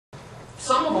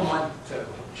Some of them went to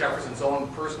Jefferson's own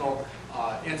personal,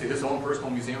 into his own personal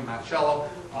museum, Monticello.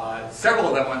 Several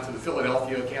of them went to the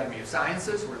Philadelphia Academy of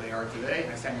Sciences, where they are today.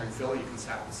 Next time you're in Philly, you can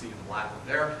stop and see a lot of them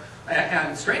there.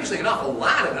 And strangely enough, a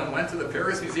lot of them went to the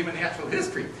Paris Museum of Natural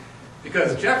History,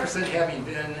 because Jefferson, having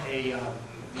been the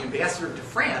ambassador to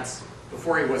France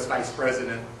before he was vice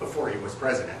president, before he was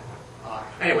president.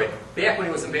 Anyway, back when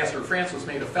he was ambassador to France, was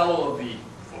made a fellow of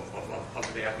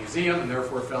that museum, and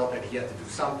therefore felt that he had to do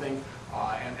something,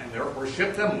 and therefore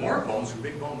shipped them more bones from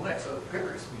Big Bone Lick. So the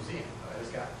Paris Museum has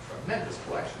got a tremendous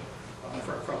collection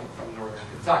from northern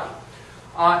Kentucky.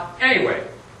 Anyway,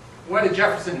 what did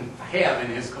Jefferson have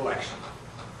in his collection?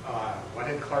 What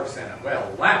did Clark send him?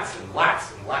 Well, lots and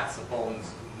lots and lots of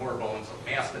bones, more bones of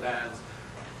mastodons,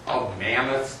 of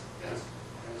mammoths, as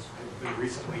been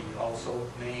recently also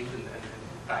named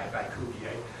by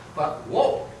Cuvier. But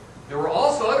whoa, there were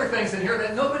also other things in here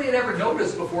that nobody had ever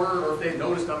noticed before, or if they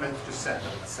noticed them, and just set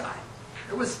them aside.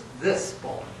 There was this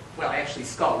bone. Well, actually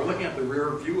skull. We're looking at the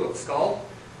rear view of skull.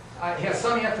 It has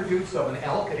some attributes of an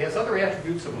elk. It has other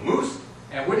attributes of a moose.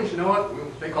 And wouldn't you know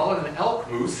it, they call it an elk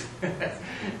moose.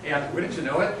 And wouldn't you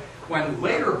know it, when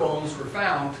later bones were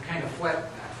found to kind of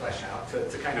flesh out,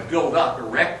 to kind of build up,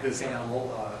 erect this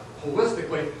animal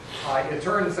holistically, it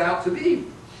turns out to be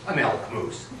an elk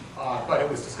moose. But it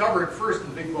was discovered first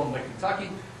in Big Bone Lick, Kentucky.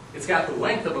 It's got the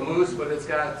length of a moose, but it's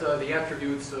got the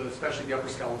attributes, especially the upper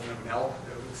skeleton of an elk.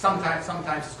 Sometimes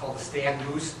it's called a stag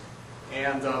moose,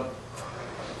 and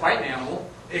quite an animal.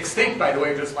 Extinct, by the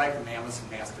way, just like the mammoths and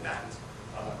mastodons,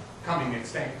 coming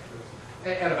extinct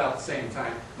at about the same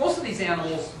time. Most of these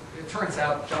animals, it turns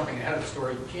out, jumping ahead of the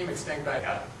story, became extinct by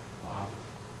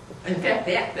in fact,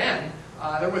 back then, in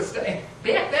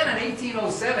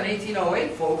 1807,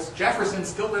 1808, folks, Jefferson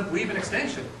still didn't believe in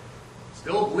extinction.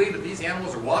 Still believed that these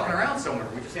animals are walking around somewhere.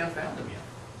 We just haven't found them yet.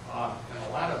 And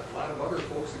a lot of other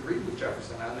folks agreed with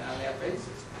Jefferson on that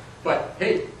basis. But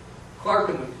hey, Clark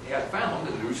had found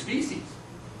a new species,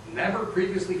 never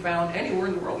previously found anywhere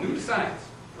in the world. New to science,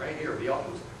 right here, the elk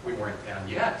moose. We weren't done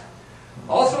yet.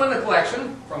 Also in the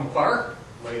collection from Clark,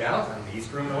 laid out on the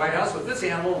east room of the White House, with this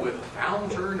animal with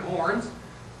downturned horns.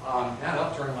 Not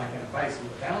upturned like in a bison,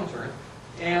 but downturned.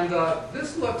 And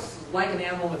this looks like an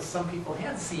animal that some people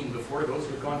had seen before, those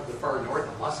who had gone to the far north,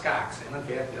 the muskox. And in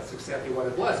fact, that's exactly what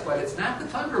it was. But it's not the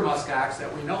tundra muskox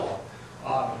that we know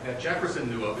of, that Jefferson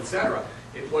knew of, etc.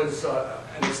 It was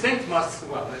an extinct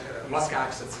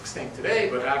muskox that's extinct today,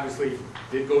 but obviously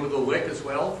did go to the lick as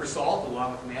well for salt,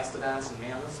 along with mastodons and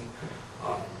mammoths and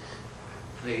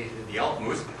the elk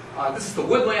moose. This is the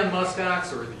woodland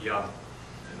muskox, or the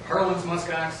Harlan's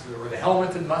muskox, or the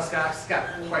Helmington muskox. It's got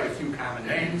quite a few common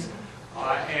names.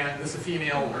 And this is a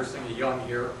female nursing a young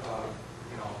here.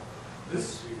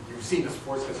 This you've seen this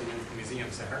before because you've been to the museum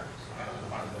center.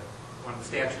 One of the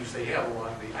statues they have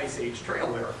along the Ice Age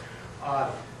trail there.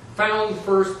 Found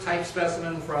first type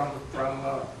specimen from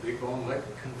Big Bone Lick,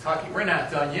 Kentucky. We're not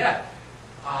done yet.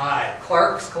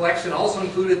 Clark's collection also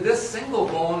included this single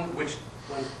bone,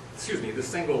 this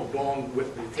single bone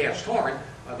with the attached horn,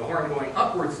 the horn going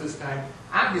upwards this time.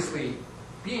 Obviously,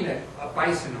 being a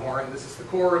bison horn, this is the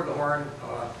core of the horn.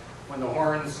 When the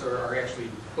horns are actually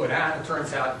put on, it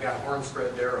turns out you've got a horn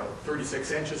spread there of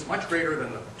 36 inches, much greater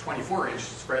than the 24-inch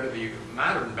spread of the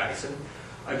modern bison.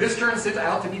 This turns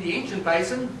out to be the ancient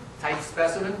bison, type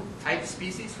specimen, type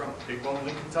species from Big Bone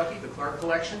Lick, Kentucky, the Clark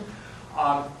collection.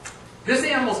 This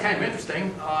animal is kind of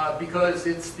interesting because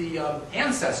it's the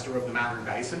ancestor of the modern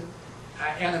bison.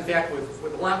 And in fact,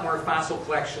 with a lot more fossil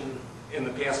collection in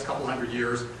the past couple hundred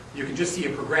years, you can just see a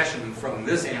progression from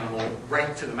this animal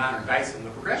right to the modern bison. The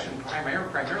progression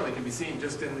primarily can be seen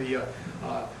just in the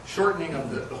shortening of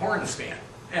the horn span,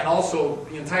 and also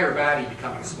the entire body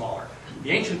becoming smaller. The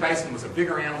ancient bison was a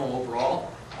bigger animal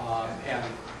overall, and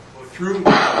through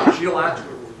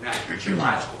geological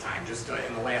time, just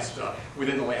in the last,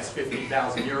 within the last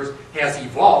 15,000 years, has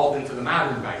evolved into the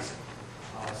modern bison.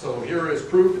 So here is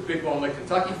proof at Big Bone Lick,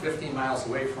 Kentucky, 15 miles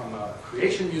away from a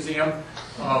creation museum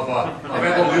of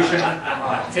evolution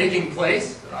taking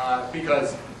place,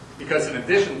 because in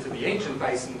addition to the ancient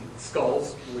bison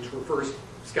skulls, which were first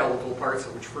skeletal parts,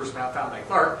 which were first found by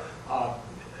Clark,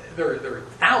 there are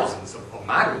thousands of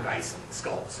modern bison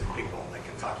skulls in Big Bone Lick,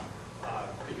 Kentucky,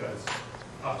 because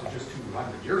up to just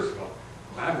 200 years ago,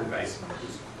 modern bison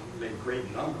was in great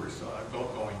numbers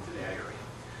going to that area.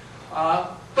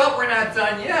 But we're not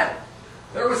done yet.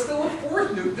 There was still a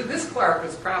fourth new. This Clark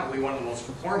is probably one of the most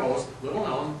foremost, little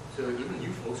known to even you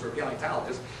folks who are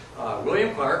paleontologists.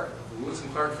 William Clark, Lewis and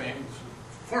Clark fame,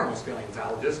 foremost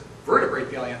paleontologist,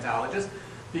 vertebrate paleontologist,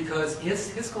 because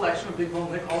his collection of Big Bone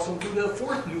Lick also included a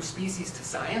fourth new species to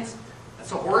science,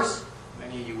 That's a horse.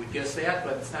 Many of you would guess that,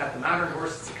 but it's not the modern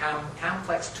horse. It's a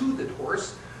complex toothed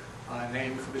horse,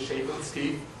 named for the shape of its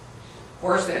teeth.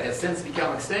 Horse that has since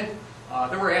become extinct.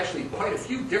 There were actually quite a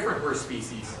few different horse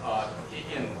species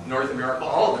in North America,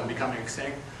 all of them becoming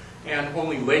extinct. And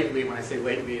only lately, when I say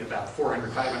lately, about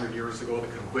 400, 500 years ago,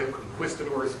 the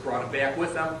conquistadors brought it back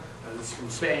with them. This is from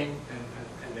Spain,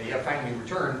 and they have finally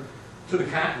returned to the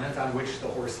continent on which the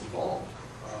horse evolved,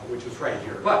 which is right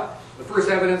here. But the first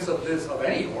evidence of this, of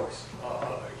any horse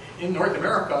in North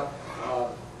America,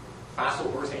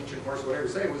 fossil horse, ancient horse, whatever you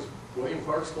say, was William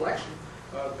Clark's collection,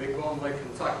 Big Bone Lake,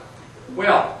 Kentucky.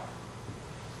 Well,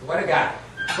 what a guy.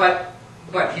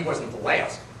 But he wasn't the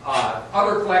last.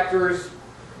 Other collectors,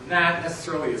 not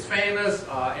necessarily as famous,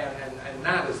 and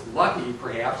not as lucky,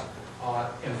 perhaps,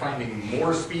 in finding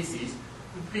more species,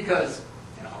 because,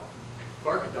 you know,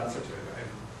 Clark had done such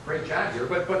a great job here,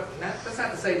 but that's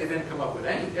not to say they didn't come up with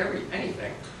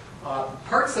anything.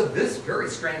 Parts of this very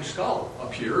strange skull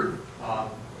appeared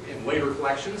in later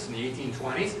collections in the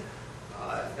 1820s.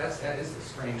 That is a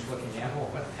strange-looking animal.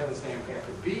 What the heaven's name that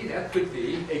could be? That could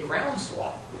be a ground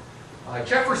sloth.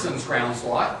 Jefferson's ground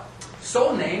sloth,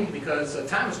 so named because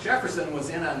Thomas Jefferson was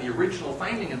in on the original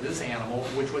finding of this animal,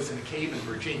 which was in a cave in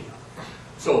Virginia.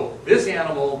 So this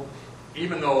animal,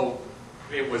 even though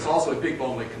it was also at Big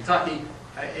Bone Lake, Kentucky,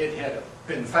 it had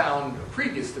been found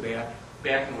previous to that,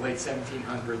 back in the late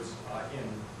 1700s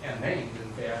and named,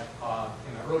 in fact,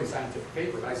 in an early scientific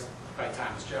paper by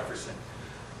Thomas Jefferson.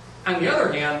 On the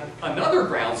other hand, another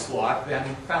ground sloth,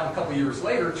 then found a couple years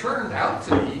later, turned out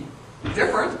to be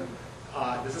different.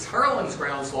 This is Harlan's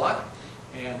ground sloth,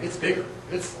 and it's bigger.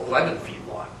 It's 11 feet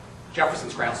long.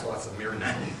 Jefferson's ground sloth is a mere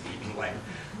 9 feet in length.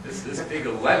 This big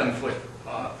 11-foot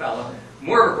fella,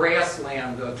 more of a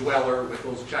grassland dweller with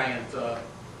those giant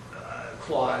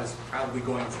claws, probably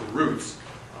going for roots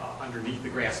underneath the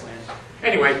grassland.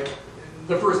 Anyway,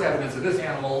 the first evidence of this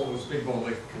animal was Big Bone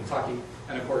Lake, Kentucky,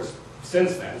 and of course,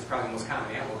 since then, it's probably the most common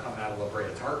animal coming out of La Brea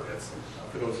tar pits,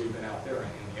 for those of you who've been out there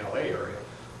in the LA area.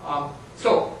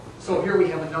 So here we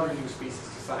have another new species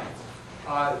to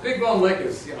science. Big Bone Lick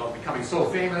is, becoming so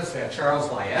famous that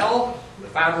Charles Lyell, the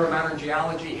founder of modern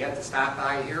geology, had to stop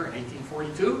by here in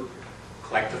 1842,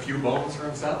 collect a few bones for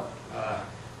himself,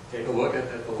 take a look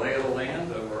at the lay of the land,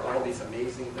 where all these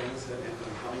amazing things that had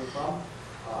been coming from.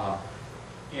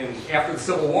 After the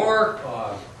Civil War,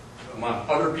 among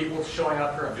other people showing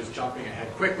up here, I'm just jumping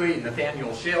ahead quickly,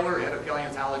 Nathaniel Shaler, head of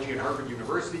paleontology at Harvard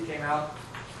University, came out,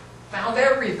 found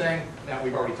everything that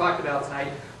we've already talked about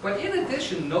tonight, but in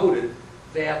addition noted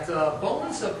that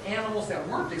bones of animals that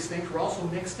weren't extinct were also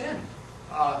mixed in,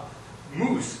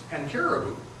 moose and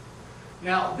caribou.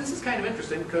 Now, this is kind of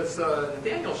interesting because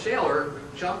Nathaniel Shaler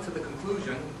jumped to the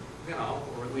conclusion,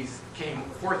 or at least came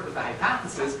forth with the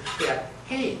hypothesis that,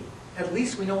 hey, at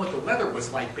least we know what the weather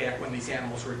was like back when these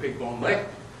animals were at Big Bone Lake,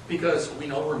 because we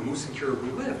know where moose and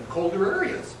caribou live, in colder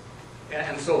areas.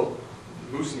 And so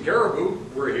moose and caribou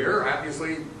were here.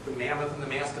 Obviously, the mammoth and the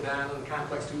mastodon and the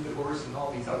complex toothed horse and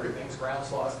all these other things, ground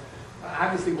sloths,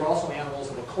 obviously were also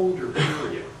animals of a colder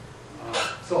period.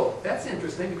 So that's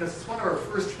interesting because it's one of our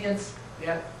first hints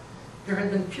that there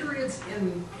had been periods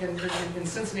in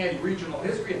Cincinnati regional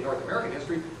history and North American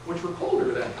history which were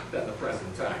colder than the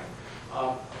present time.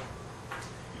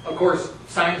 Of course,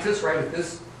 scientists right at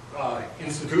this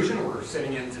institution we're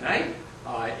sitting in tonight,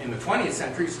 in the 20th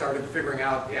century started figuring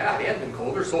out, yeah, it had been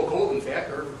colder, so cold in fact,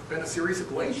 there have been a series of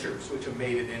glaciers which have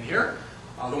made it in here.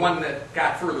 The one that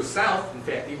got further south, in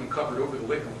fact even covered over the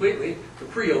lake completely, the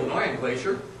pre-Illinoisan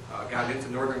glacier, got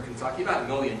into northern Kentucky about 1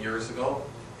 million years ago.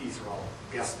 These are all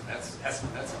estimates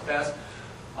at best.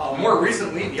 More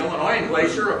recently, the Illinoisan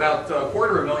glacier, about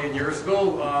 250,000 years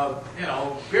ago,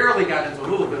 barely got into a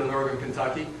little bit of northern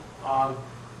Kentucky.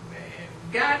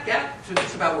 Got to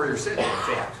just about where you're sitting, in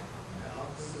fact.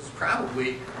 This is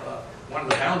probably one of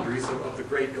the boundaries of the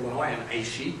great Illinoisan ice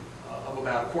sheet of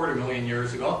about 250,000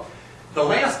 years ago. The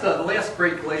last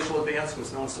great glacial advance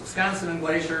was known as the Wisconsin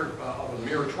Glacier of a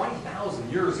mere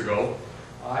 20,000 years ago.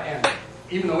 And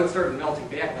even though it started melting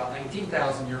back about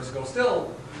 19,000 years ago,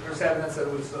 still there's evidence that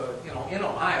it was in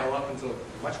Ohio up until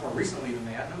much more recently than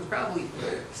that. And it was probably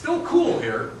still cool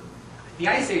here. The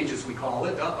Ice Age, as we call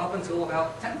it, up until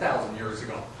about 10,000 years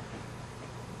ago.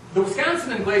 The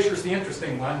Wisconsin Glacier is the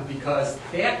interesting one because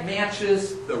that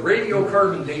matches the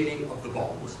radiocarbon dating of the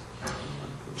bones.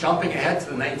 Jumping ahead to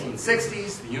the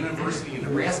 1960s, the University of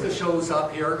Nebraska shows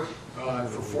up here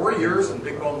for 4 years in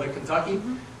Big Bone Lake, Kentucky,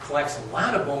 collects a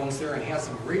lot of bones there and has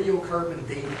some radiocarbon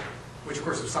dating. which of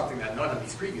course is something that none of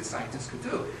these previous scientists could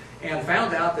do, and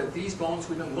found out that these bones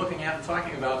we've been looking at and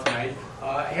talking about tonight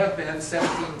have been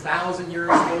 17,000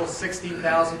 years old,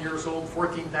 16,000 years old,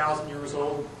 14,000 years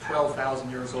old,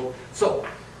 12,000 years old. So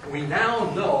we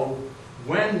now know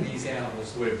when these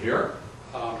animals lived here.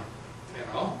 There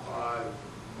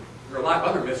are a lot of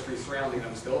other mysteries surrounding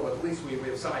them still, but at least we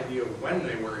have some idea of when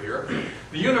they were here.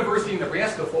 The University of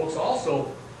Nebraska folks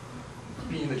also,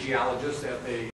 being the geologists that they